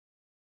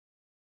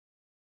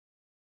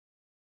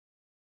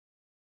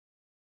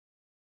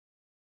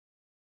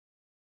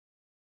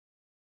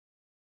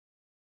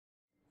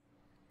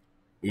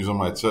These are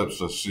my tips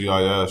for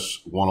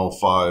CIS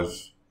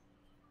 105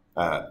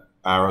 at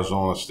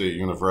Arizona State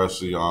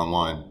University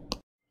online.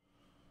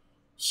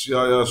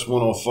 CIS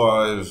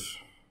 105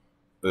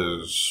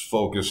 is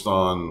focused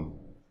on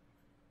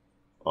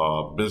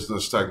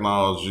business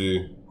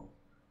technology.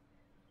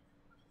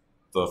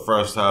 The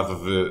first half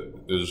of it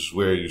is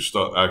where you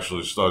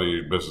actually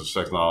study business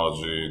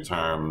technology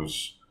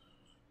terms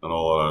and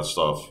all of that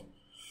stuff.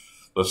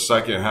 The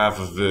second half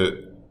of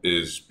it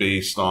is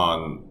based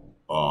on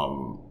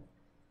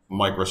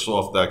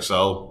Microsoft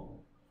Excel,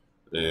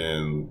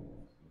 and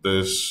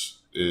this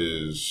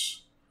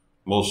is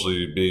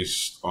mostly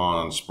based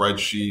on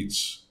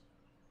spreadsheets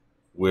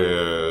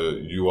where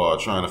you are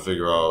trying to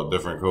figure out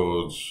different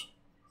codes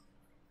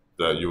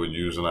that you would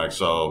use in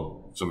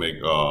Excel to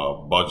make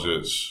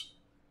budgets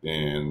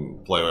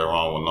and play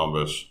around with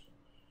numbers.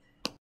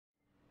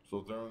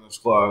 So during this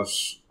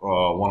class,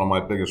 one of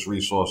my biggest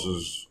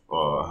resources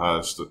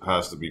has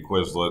to be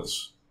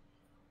Quizlets.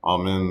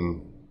 I'm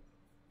in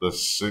the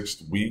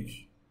 6th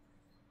week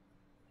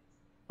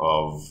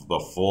of the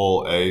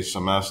full A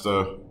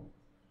semester,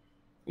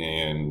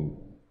 and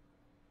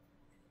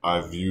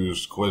I've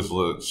used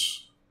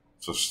Quizlets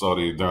to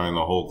study during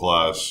the whole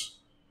class,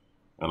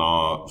 and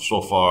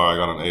so far I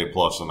got an A+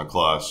 in the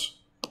class.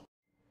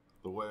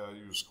 The way I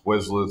use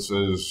Quizlets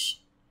is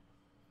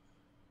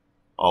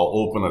I'll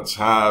open a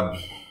tab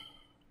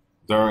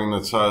during the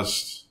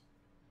test,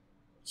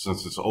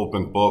 since it's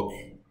open book,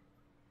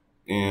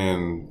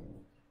 and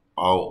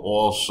I'll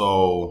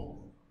also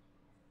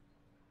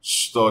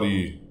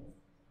study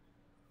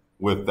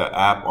with the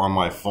app on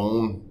my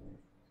phone,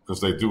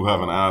 because they do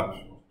have an app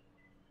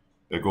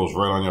that goes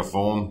right on your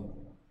phone,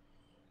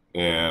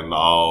 and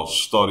I'll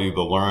study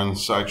the learn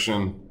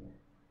section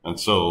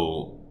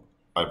until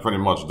I pretty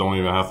much don't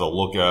even have to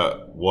look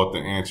at what the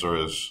answer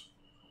is.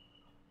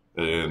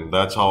 And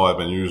that's how I've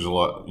been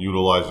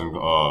utilizing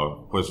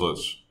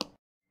Quizlets.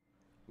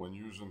 When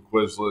using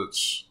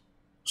Quizlets,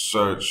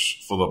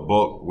 search for the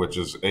book, which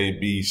is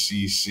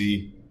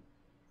ABCC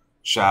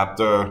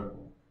chapter,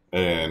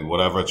 and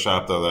whatever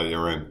chapter that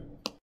you're in.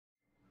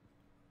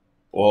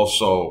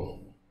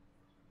 Also,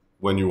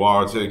 when you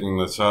are taking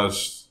the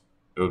test,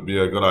 it would be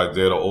a good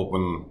idea to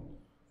open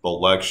the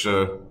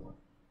lecture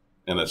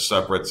in a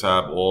separate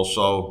tab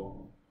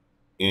also.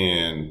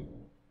 And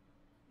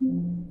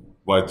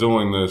by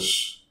doing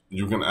this,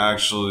 you can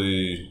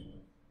actually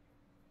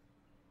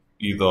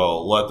either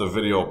let the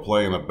video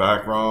play in the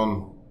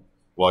background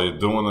while you're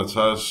doing the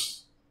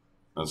test,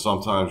 and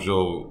sometimes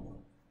you'll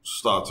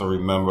start to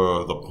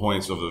remember the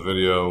points of the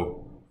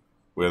video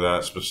where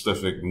that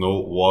specific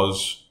note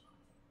was,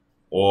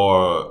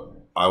 or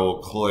I will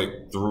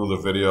click through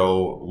the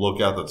video, look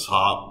at the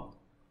top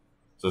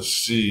to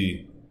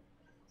see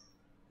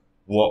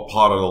what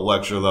part of the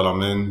lecture that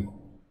I'm in,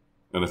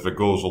 and if it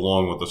goes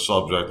along with the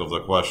subject of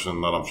the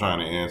question that I'm trying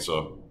to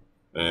answer.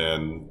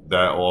 And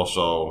that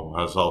also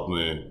has helped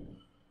me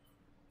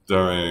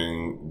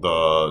during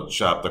the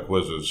chapter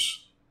quizzes.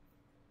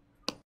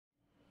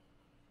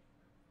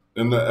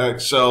 In the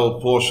Excel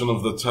portion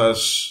of the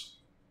test,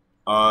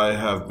 I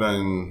have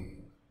been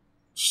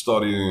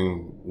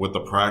studying with the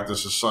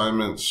practice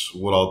assignments.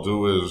 What I'll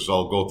do is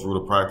I'll go through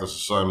the practice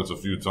assignments a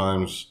few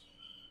times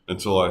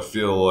until I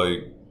feel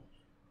like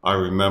I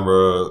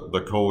remember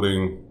the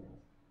coding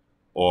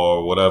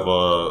or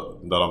whatever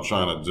that I'm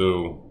trying to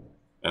do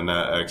in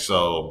that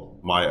Excel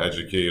My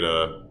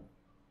Educator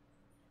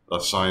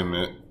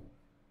assignment.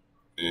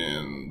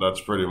 And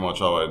that's pretty much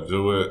how I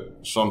do it.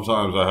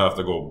 Sometimes I have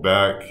to go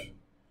back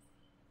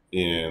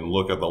and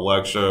look at the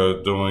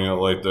lecture doing it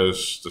like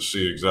this to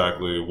see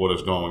exactly what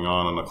is going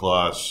on in the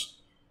class,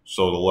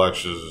 so the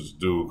lectures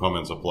do come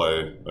into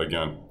play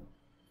again.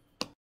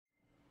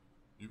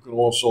 You can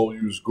also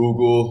use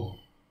Google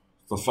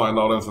to find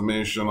out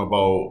information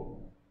about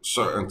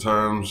certain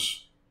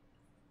terms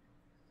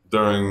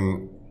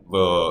during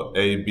the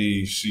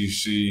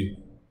ABCC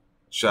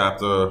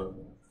chapter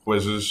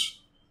quizzes.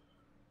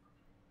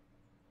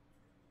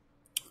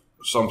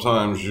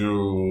 Sometimes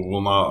you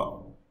will not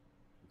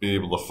be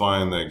able to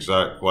find the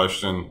exact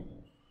question,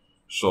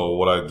 so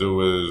what I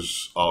do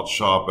is I'll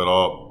chop it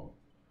up.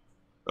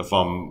 If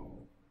I'm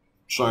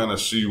trying to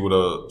see what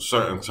a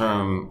certain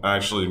term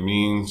actually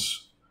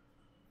means,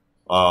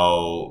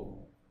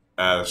 I'll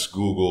ask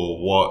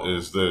Google, what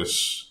is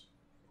this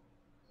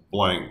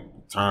blank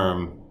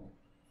term,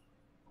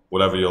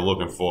 whatever you're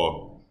looking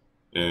for,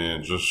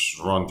 and just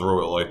run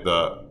through it like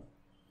that.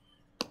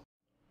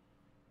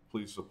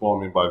 Please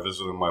support me by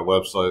visiting my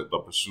website,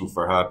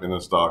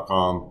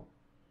 thepursuitforhappiness.com.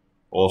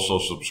 Also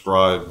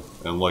subscribe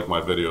and like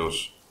my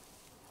videos.